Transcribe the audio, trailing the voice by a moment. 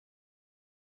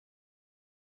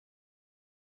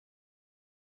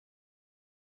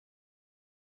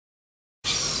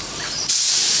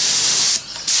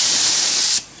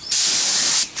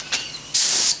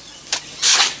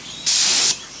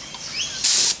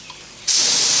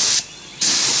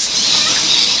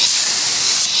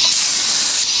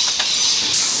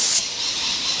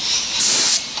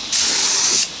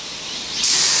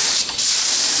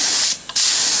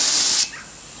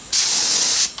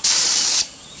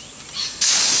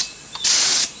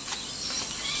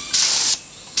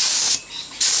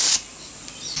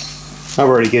I've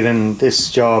already given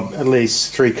this job at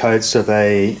least 3 coats of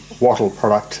a wattle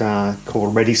product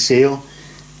called Ready Seal,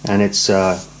 and it's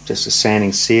just a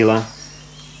sanding sealer,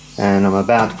 and I'm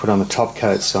about to put on the top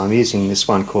coat, so I'm using this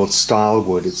one called Style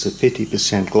Wood. It's a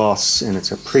 50% gloss and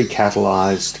it's a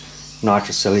pre-catalyzed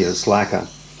nitrocellulose lacquer.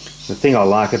 The thing I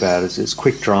like about it is it's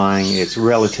quick drying, it's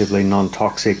relatively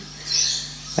non-toxic,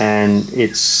 and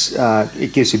it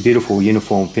gives a beautiful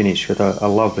uniform finish with a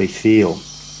lovely feel.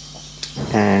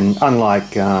 And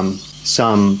unlike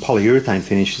some polyurethane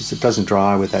finishes, it doesn't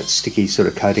dry with that sticky sort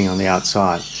of coating on the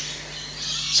outside.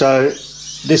 So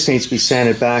this needs to be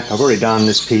sanded back. I've already done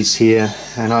this piece here,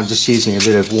 and I'm just using a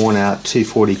bit of worn out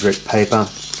 240 grit paper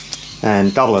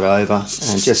and double it over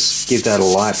and just give that a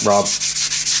light rub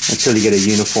until you get a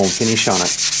uniform finish on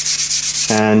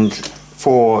it. And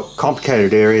for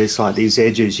complicated areas like these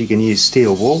edges, you can use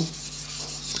steel wool.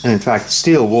 And in fact,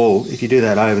 steel wool, if you do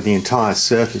that over the entire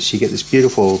surface, you get this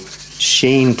beautiful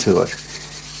sheen to it.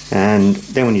 And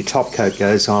then when your top coat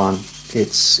goes on,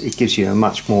 it gives you a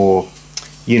much more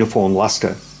uniform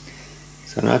luster.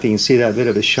 So I don't know if you can see that bit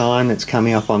of a shine that's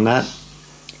coming up on that,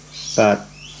 but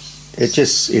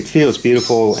it feels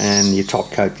beautiful, and your top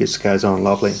coat just goes on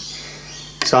lovely.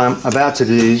 So I'm about to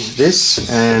do this,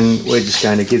 and we're just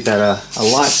going to give that a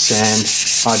light sand.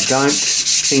 I don't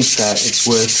think that it's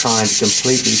worth trying to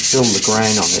completely fill the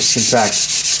grain on this. In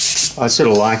fact, I sort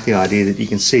of like the idea that you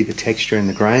can see the texture in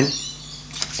the grain.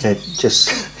 It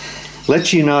just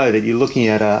lets you know that you're looking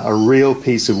at a real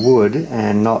piece of wood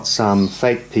and not some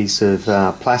fake piece of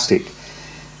plastic.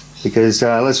 Because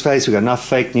let's face it, we've got enough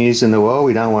fake news in the world,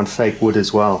 we don't want fake wood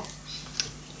as well.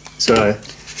 So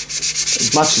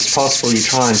as much as possible, you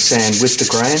try and sand with the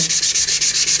grain.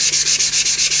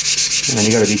 And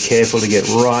you've got to be careful to get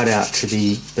right out to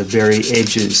the very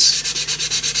edges.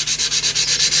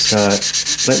 So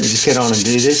let me just get on and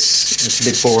do this. It's a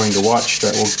bit boring to watch,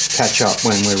 but we'll catch up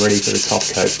when we're ready for the top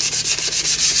coat.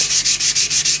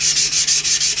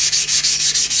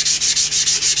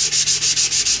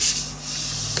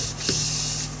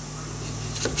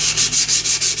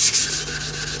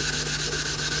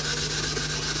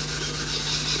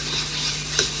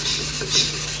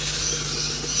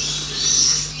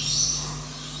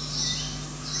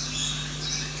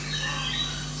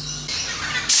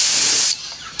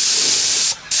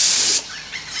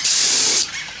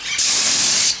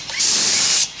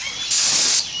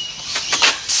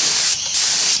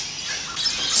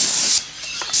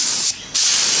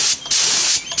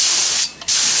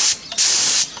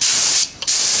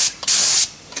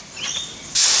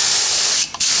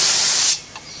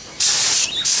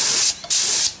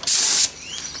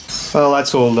 Well,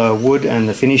 that's all the wood and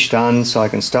the finish done, so I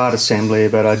can start assembly,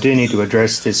 but I do need to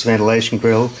address this ventilation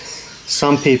grill.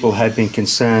 Some people have been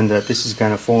concerned that this is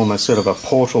going to form a sort of a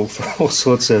portal for all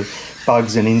sorts of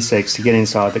bugs and insects to get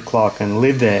inside the clock and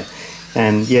live there.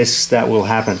 And yes, that will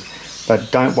happen.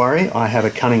 But don't worry, I have a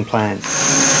cunning plan.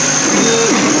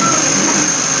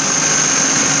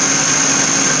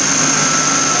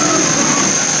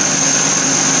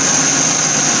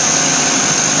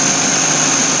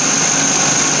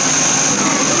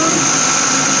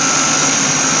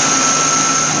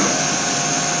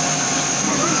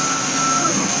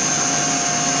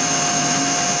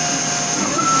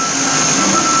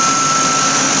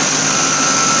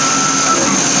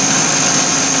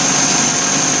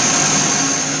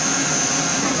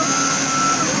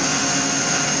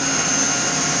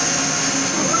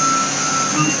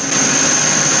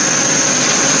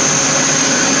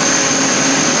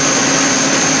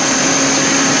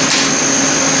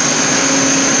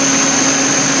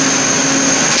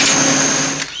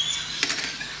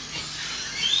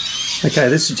 Okay,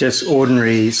 this is just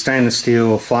ordinary stainless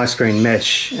steel fly screen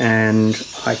mesh, and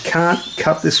I can't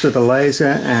cut this with a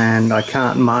laser and I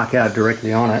can't mark out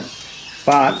directly on it,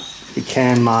 but you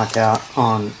can mark out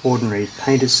on ordinary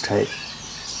painter's tape.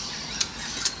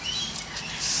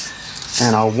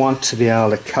 And I want to be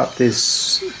able to cut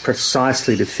this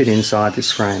precisely to fit inside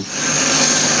this frame.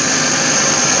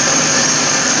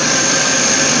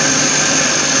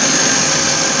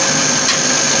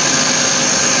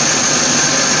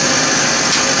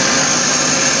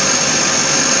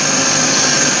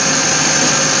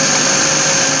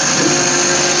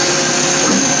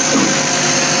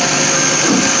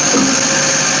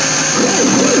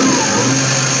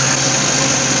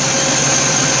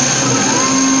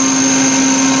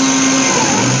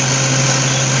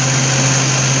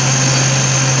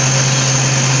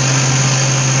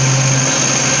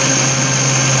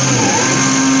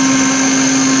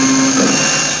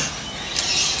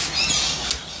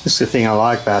 This is the thing I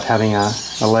like about having a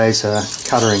laser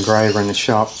cutter engraver in the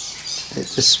shop. It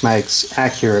just makes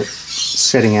accurate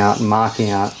setting out and marking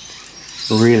out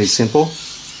really simple.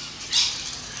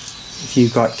 If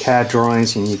you've got CAD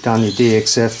drawings and you've done your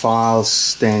DXF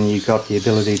files, then you've got the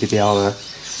ability to be able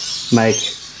to make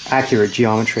accurate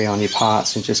geometry on your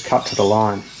parts and just cut to the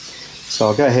line. So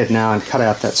I'll go ahead now and cut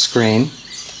out that screen,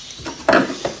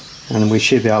 and we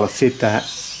should be able to fit that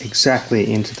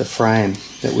exactly into the frame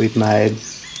that we've made.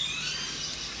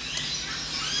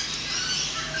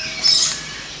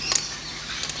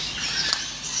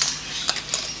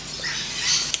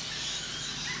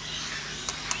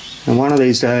 And one of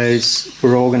these days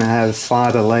we're all going to have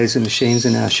fibre laser machines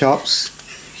in our shops.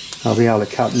 I'll be able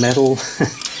to cut metal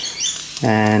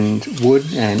and wood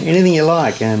and anything you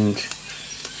like, and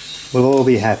we'll all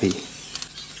be happy.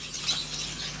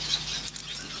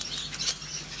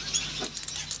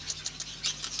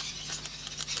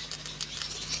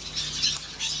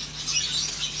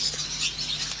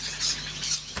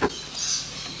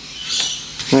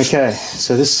 Okay,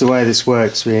 so this is the way this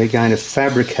works. We are going to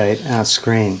fabricate our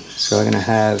screen. So we're going to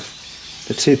have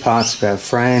the two parts of our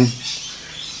frame.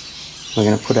 We're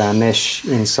going to put our mesh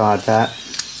inside that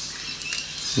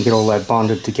and get all that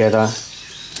bonded together,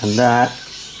 and that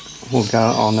will go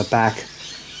on the back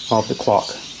of the clock.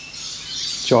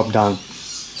 Job done.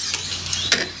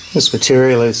 This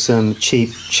material is some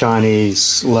cheap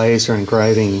Chinese laser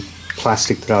engraving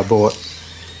plastic that I bought.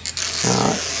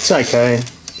 It's okay,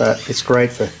 but it's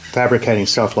great for fabricating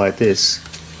stuff like this.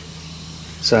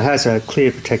 So it has a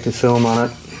clear protective film on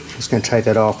it. I'm just going to take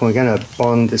that off, and we're going to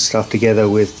bond this stuff together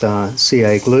with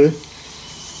CA glue.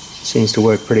 Seems to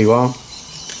work pretty well.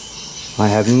 I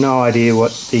have no idea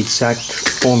what the exact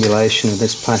formulation of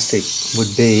this plastic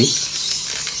would be,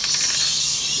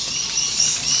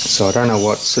 so I don't know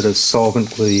what sort of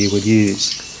solvent glue you would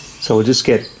use. So we'll just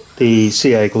get the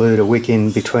CA glue to wick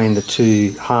in between the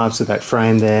two halves of that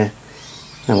frame there,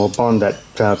 and we'll bond that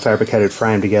fabricated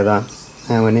frame together,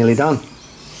 and we're nearly done.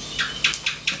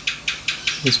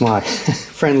 Here's my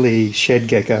friendly shed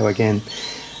gecko again.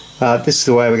 This is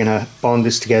the way we're going to bond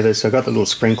this together. So I've got the little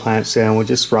spring clamps there, and we'll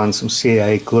just run some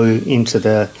CA glue into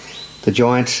the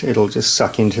joint. It'll just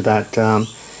suck into that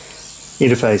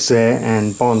interface there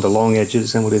and bond the long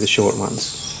edges, and we'll do the short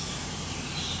ones.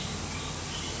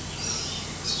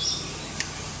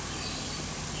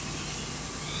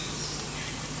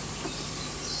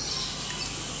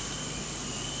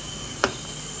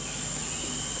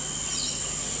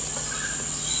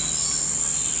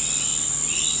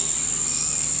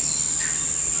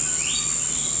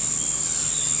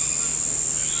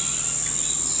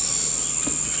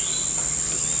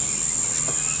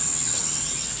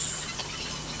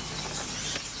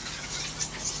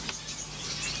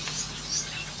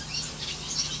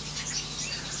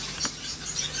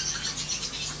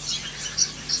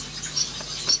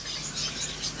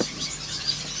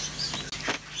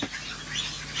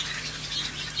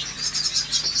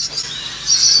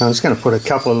 So I'm just going to put a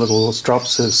couple of little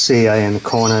drops of CA in the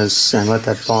corners and let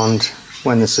that bond.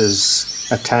 When this is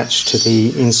attached to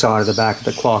the inside of the back of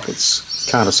the clock, it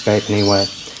can't escape anywhere.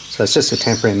 So it's just a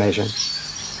temporary measure.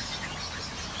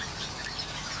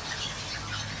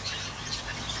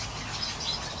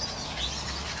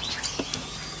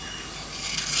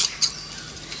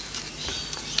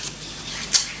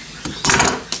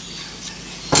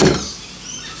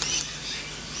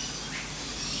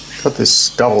 Got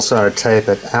this double-sided tape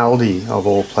at Aldi of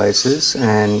all places,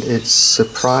 and it's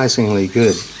surprisingly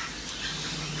good.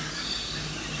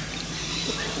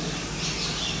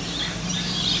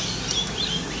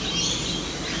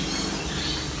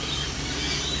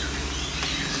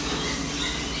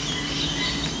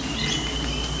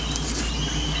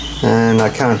 And I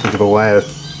can't think of a way of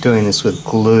doing this with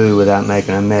glue without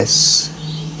making a mess.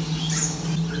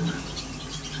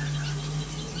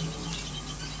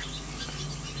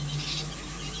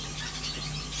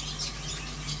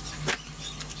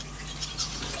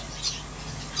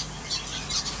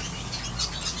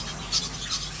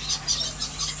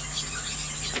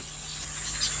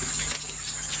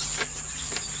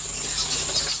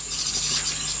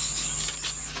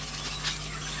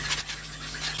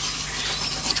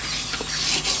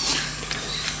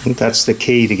 I think that's the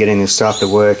key to getting this stuff to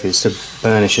work, is to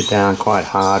burnish it down quite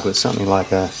hard with something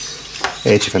like a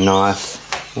edge of a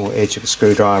knife or edge of a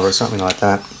screwdriver or something like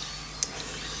that.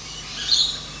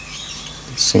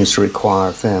 It seems to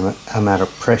require a fair amount of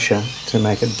pressure to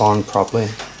make it bond properly.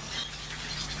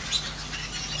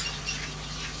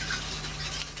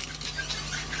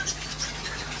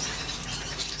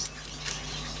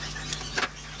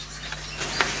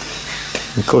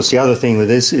 Of course, the other thing with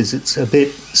this is it's a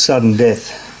bit sudden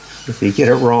death. If you get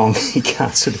it wrong, you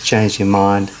can't sort of change your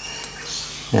mind.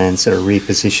 and sort of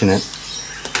reposition it.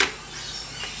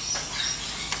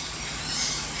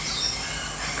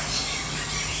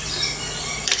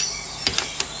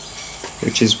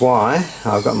 Which is why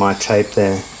I've got my tape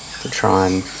there to try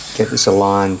and get this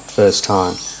aligned first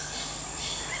time.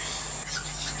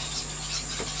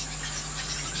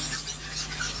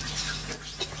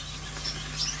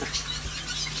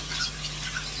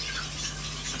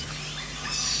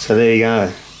 So there you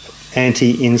go,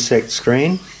 anti-insect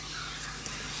screen,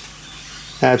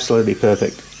 absolutely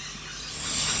perfect.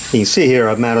 You can see here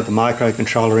I've mounted the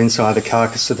microcontroller inside the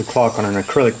carcass of the clock on an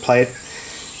acrylic plate,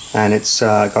 and it's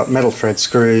got metal thread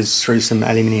screws through some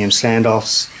aluminium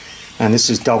standoffs, and this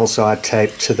is double-side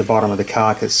tape to the bottom of the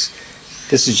carcass.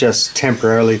 This is just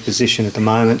temporarily positioned at the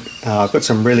moment. I've got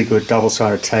some really good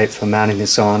double-sided tape for mounting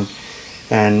this on,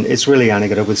 and it's really only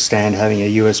going to withstand having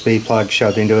a USB plug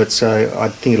shoved into it, so I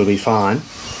think it'll be fine.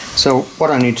 So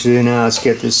what I need to do now is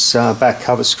get this back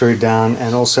cover screwed down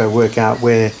and also work out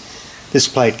where this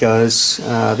plate goes.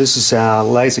 This is our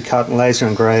laser cut and laser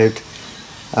engraved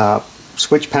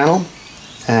switch panel,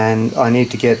 and I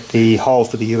need to get the hole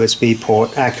for the USB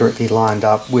port accurately lined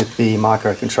up with the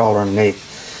microcontroller underneath.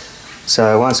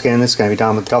 So once again, this is going to be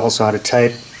done with double-sided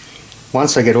tape.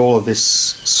 Once I get all of this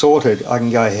sorted, I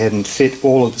can go ahead and fit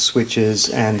all of the switches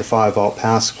and the 5-volt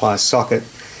power supply socket.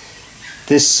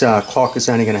 This clock is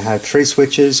only going to have 3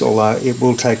 switches, although it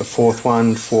will take a 4th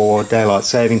one for daylight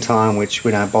saving time, which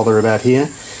we don't bother about here.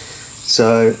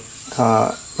 So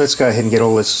let's go ahead and get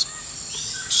all this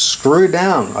screwed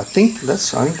down. I think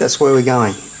that's where we're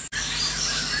going.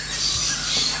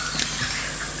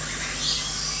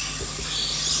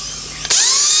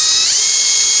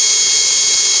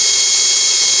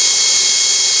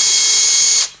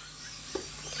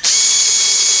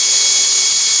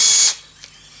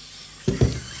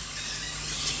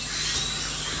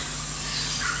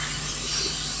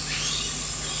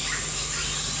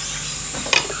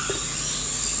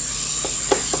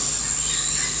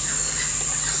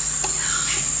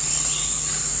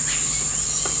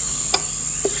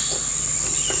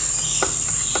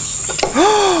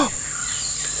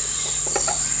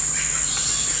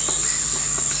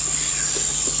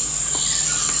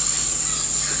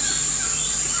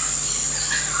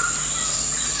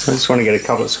 So I just want to get a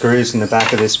couple of screws in the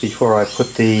back of this before I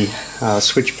put the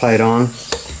switch plate on.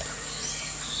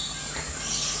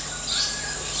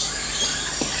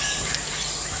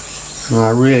 And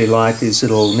I really like these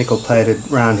little nickel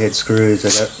plated round head screws.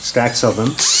 I've got stacks of them.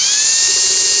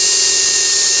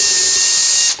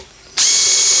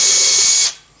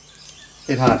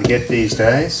 Bit hard to get these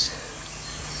days.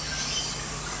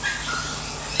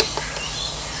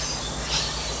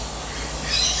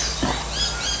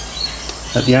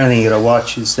 But the only thing you got to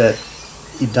watch is that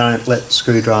you don't let the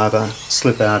screwdriver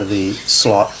slip out of the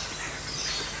slot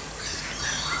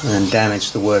and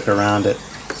damage the work around it.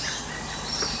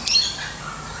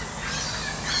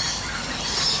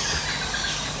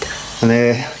 And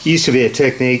there used to be a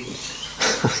technique,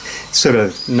 sort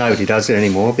of nobody does it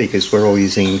anymore because we're all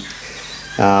using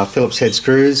Phillips head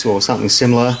screws or something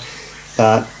similar,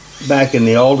 but back in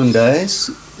the olden days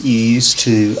you used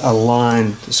to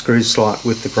align the screw slot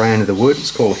with the grain of the wood. It's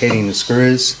called heading the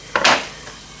screws.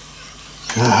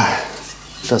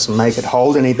 Doesn't make it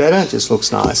hold any better, it just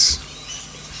looks nice.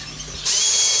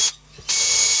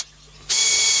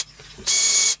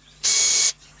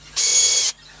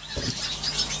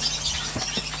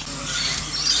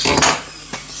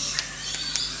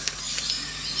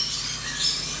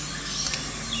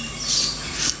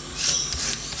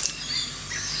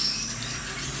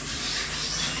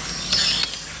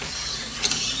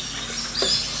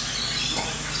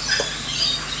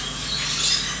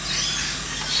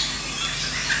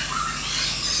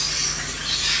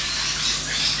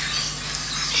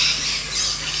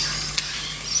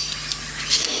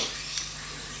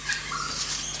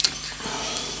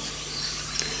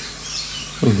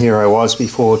 And here I was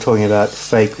before talking about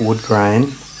fake wood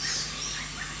grain,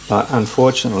 but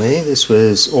unfortunately this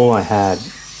was all I had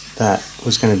that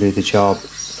was going to do the job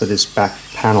for this back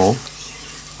panel.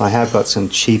 I have got some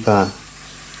cheaper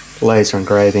laser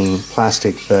engraving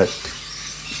plastic, but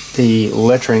the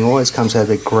lettering always comes out a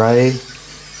bit grey.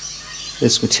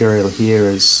 This material here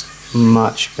is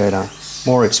much better,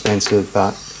 more expensive,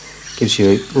 but gives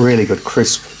you really good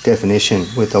crisp definition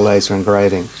with the laser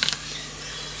engraving.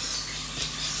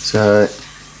 So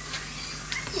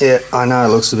yeah, I know it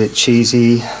looks a bit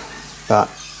cheesy, but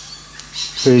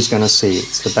who's going to see it?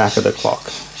 It's the back of the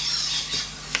clock.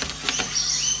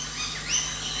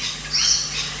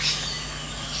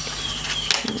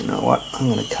 You know what, I'm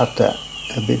going to cut that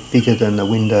a bit bigger than the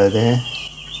window there.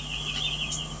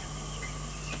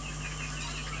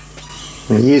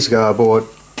 And years ago I bought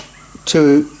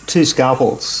two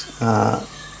scalpels,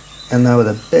 and they were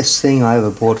the best thing I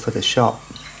ever bought for the shop.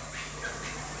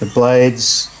 The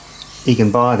blades, you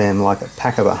can buy them like a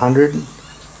pack of 100,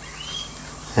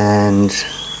 and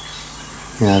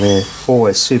you know, they're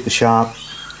always super sharp.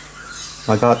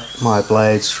 I got my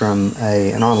blades from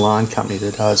an online company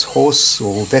that does horse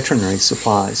or veterinary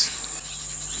supplies.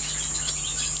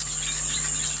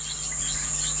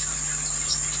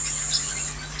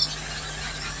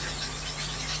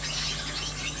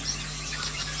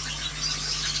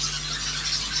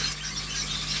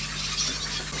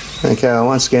 Okay,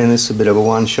 once again this is a bit of a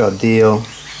one-shot deal,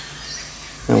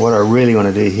 and what I really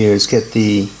want to do here is get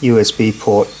the USB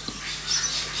port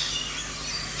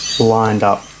lined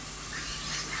up.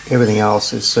 Everything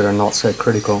else is sort of not so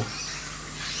critical.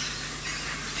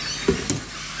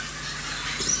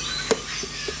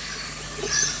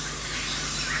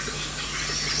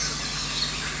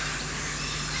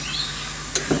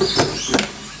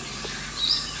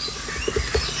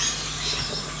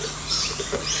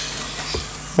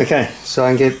 Okay, so I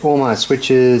can get all my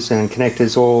switches and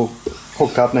connectors all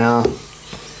hooked up now.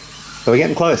 So we're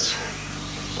getting close.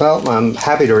 Well, I'm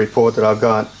happy to report that I've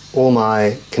got all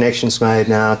my connections made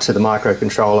now to the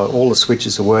microcontroller. All the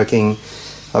switches are working.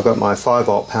 I've got my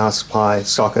 5-volt power supply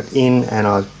socket in, and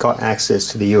I've got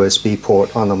access to the USB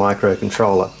port on the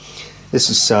microcontroller. This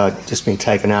has just been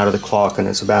taken out of the clock and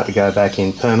it's about to go back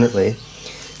in permanently.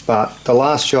 But the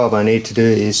last job I need to do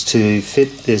is to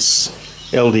fit this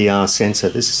LDR sensor.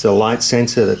 This is the light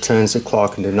sensor that turns the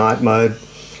clock into night mode,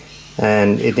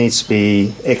 and it needs to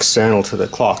be external to the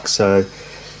clock. So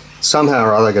somehow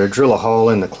or other I've got to drill a hole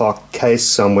in the clock case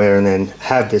somewhere and then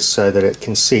have this so that it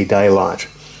can see daylight.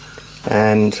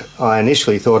 And I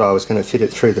initially thought I was going to fit it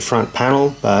through the front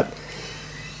panel, but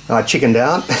I chickened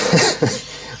out.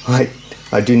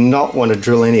 I do not want to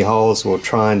drill any holes or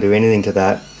try and do anything to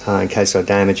that in case I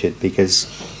damage it, because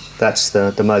that's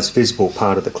the most visible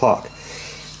part of the clock.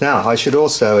 Now, I should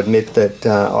also admit that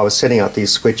I was setting up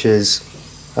these switches.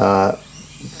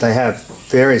 They have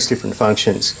various different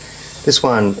functions. This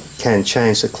one can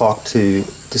change the clock to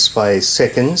display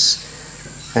seconds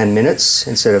and minutes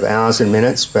instead of hours and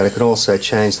minutes, but it can also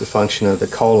change the function of the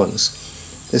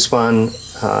colons. This one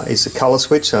is the color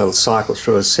switch, so it'll cycle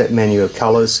through a set menu of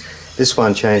colors. This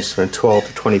one changes from 12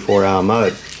 to 24-hour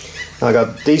mode. I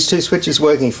got these two switches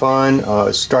working fine. I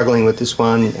was struggling with this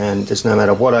one, and just no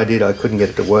matter what I did, I couldn't get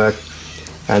it to work.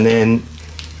 And then,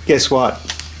 guess what?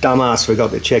 Dumbass forgot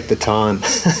to check the time.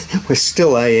 We're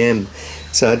still AM,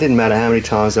 so it didn't matter how many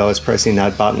times I was pressing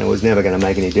that button, it was never going to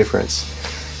make any difference.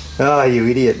 Oh, you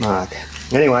idiot, Mark.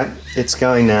 Anyway, it's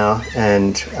going now,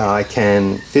 and I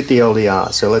can fit the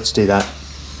LDR, so let's do that.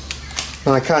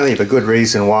 Well, I can't think of a good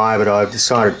reason why, but I've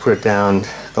decided to put it down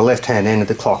the left-hand end of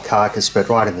the clock carcass, but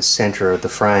right in the center of the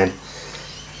frame.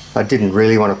 I didn't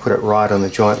really want to put it right on the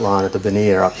joint line of the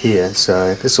veneer up here,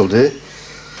 so this will do.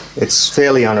 It's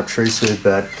fairly unobtrusive,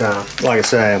 but like I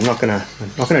say, I'm not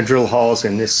gonna drill holes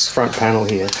in this front panel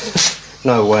here.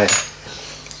 No way.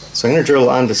 So I'm going to drill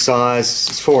undersized.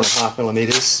 It's 4.5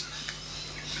 millimeters,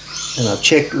 and I've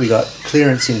checked we got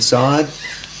clearance inside.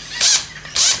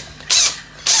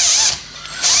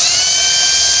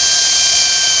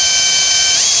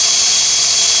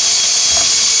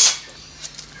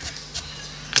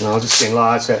 And I'll just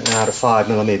enlarge that now to 5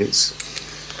 millimeters.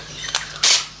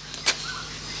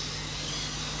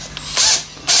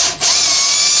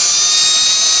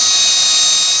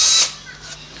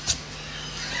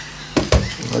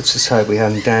 Let's just hope we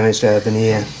haven't damaged our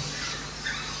veneer.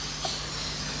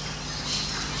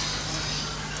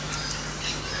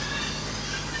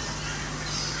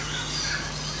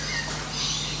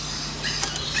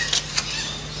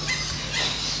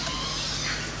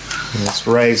 Let's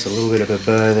raise a little bit of a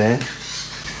burr there.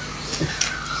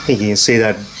 I think you can see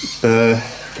that burr,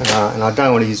 and I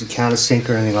don't want to use a countersink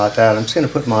or anything like that. I'm just going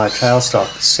to put my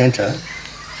tailstock center,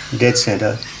 dead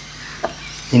center,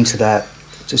 into that.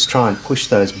 Just try and push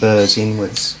those burrs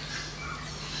inwards.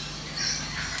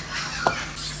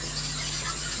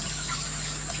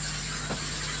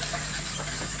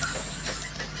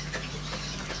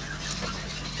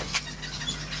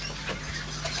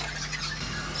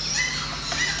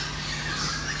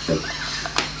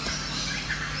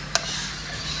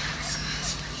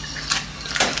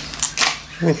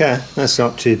 Okay, that's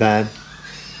not too bad.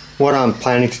 What I'm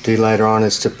planning to do later on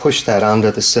is to push that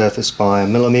under the surface by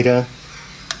 1 millimeter,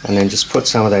 and then just put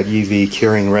some of that UV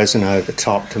curing resin over the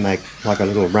top to make like a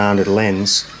little rounded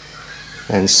lens,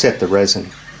 and set the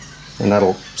resin, and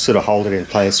that'll sort of hold it in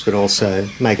place but also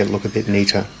make it look a bit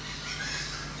neater.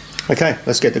 Okay,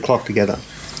 let's get the clock together.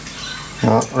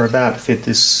 Well, we're about to fit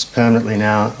this permanently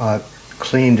now. I've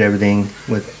cleaned everything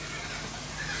with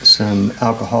some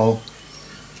alcohol.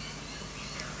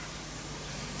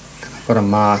 I've got a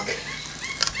mark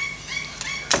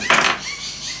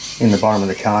in the bottom of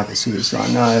the carcass here, so I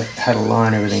know how to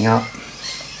line everything up.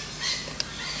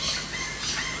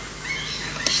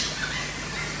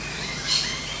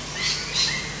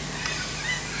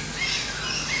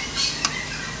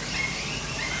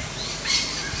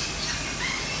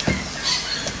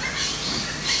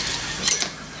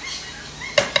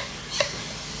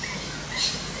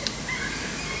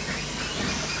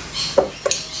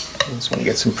 Just want to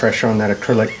get some pressure on that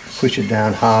acrylic, push it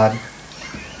down hard.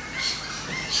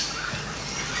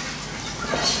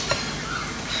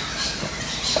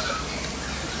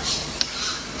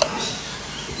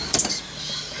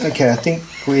 Okay, I think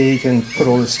we can put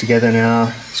all this together now.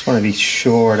 Just want to be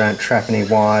sure I don't trap any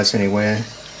wires anywhere.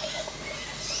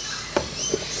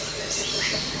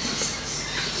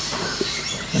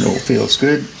 It all feels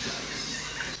good.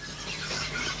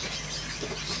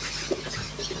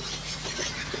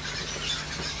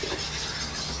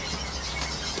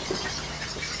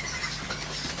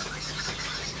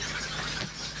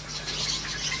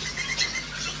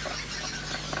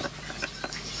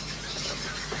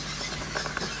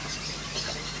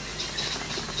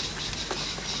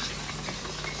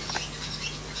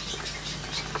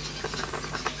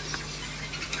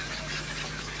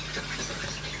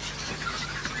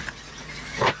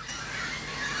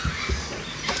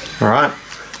 Alright,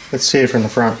 let's see it from the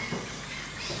front.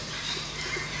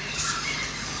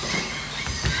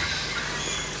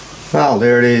 Well,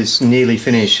 there it is, nearly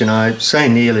finished, and I say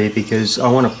nearly because I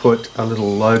want to put a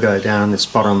little logo down in this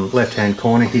bottom left hand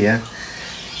corner here,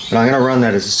 but I'm going to run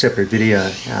that as a separate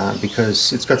video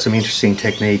because it's got some interesting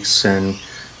techniques, and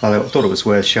I thought it was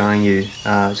worth showing you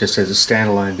just as a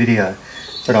standalone video.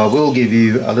 But I will give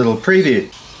you a little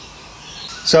preview.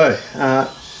 So,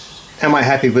 am I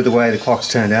happy with the way the clock's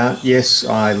turned out? Yes,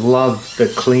 I love the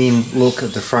clean look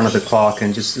of the front of the clock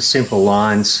and just the simple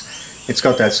lines. It's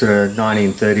got that sort of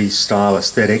 1930s style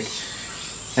aesthetic.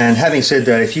 And having said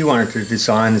that, if you wanted to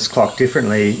design this clock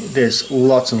differently, there's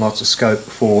lots and lots of scope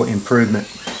for improvement,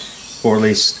 or at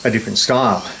least a different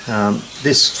style.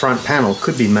 This front panel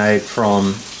could be made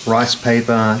from rice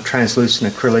paper,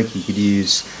 translucent acrylic. You could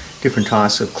use different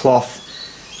types of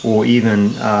cloth, or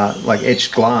even like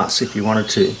etched glass if you wanted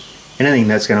to. Anything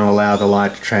that's going to allow the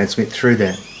light to transmit through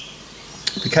there.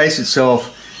 The case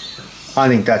itself, I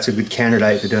think that's a good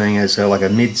candidate for doing as like a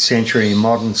mid-century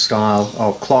modern style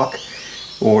of clock,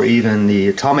 or even the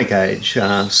atomic age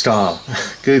style.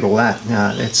 Google that,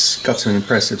 it's got some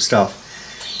impressive stuff.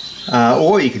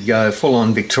 Or you could go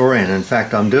full-on Victorian. In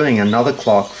fact, I'm doing another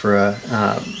clock for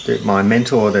my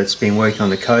mentor that's been working on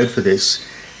the code for this,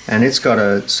 and it's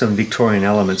got some Victorian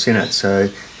elements in it, so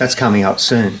that's coming up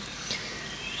soon.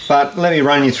 But let me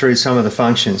run you through some of the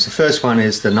functions. The first one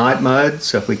is the night mode.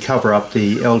 So if we cover up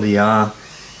the LDR,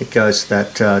 it goes to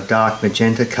that dark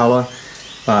magenta color.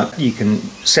 But you can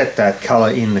set that color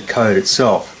in the code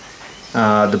itself.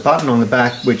 The button on the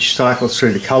back, which cycles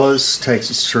through the colors,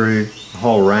 takes us through a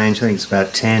whole range. I think it's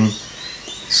about 10.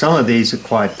 Some of these are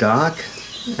quite dark,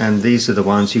 and these are the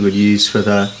ones you would use for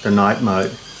the night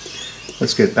mode.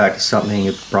 Let's get back to something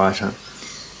a bit brighter.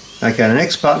 Okay, the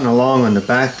next button along on the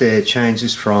back there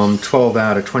changes from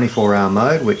 12-hour to 24-hour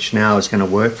mode, which now is going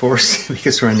to work for us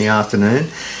because we're in the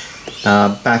afternoon,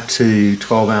 back to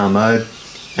 12-hour mode.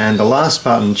 And the last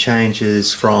button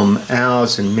changes from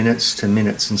hours and minutes to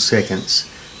minutes and seconds.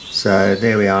 So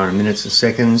there we are in minutes and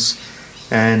seconds.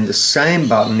 And the same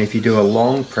button, if you do a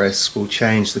long press, will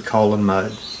change the colon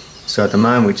mode. So at the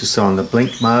moment we're just on the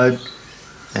blink mode.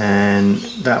 And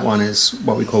that one is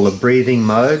what we call a breathing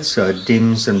mode, so it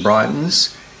dims and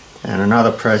brightens, and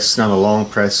another long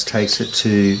press takes it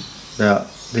to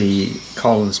the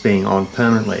colons being on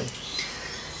permanently.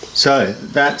 So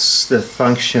that's the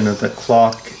function of the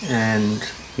clock, and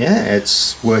yeah,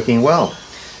 it's working well.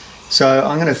 So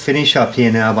I'm going to finish up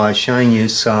here now by showing you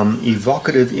some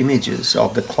evocative images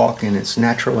of the clock in its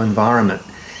natural environment,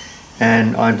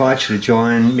 and I invite you to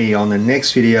join me on the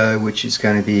next video, which is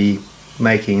going to be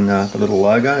making the little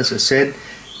logo, as I said,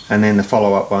 and then the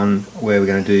follow-up one where we're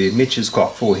going to do Mitch's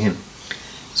clock for him.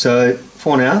 So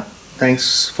for now,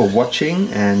 thanks for watching,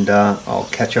 and I'll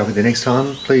catch up with you next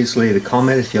time. Please leave a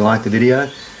comment if you like the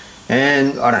video,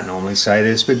 and I don't normally say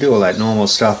this, but do all that normal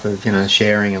stuff of, you know,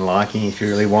 sharing and liking if you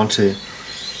really want to.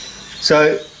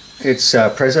 So it's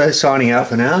Prezzo signing out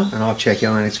for now, and I'll check you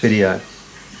on the next video.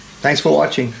 Thanks for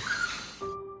watching.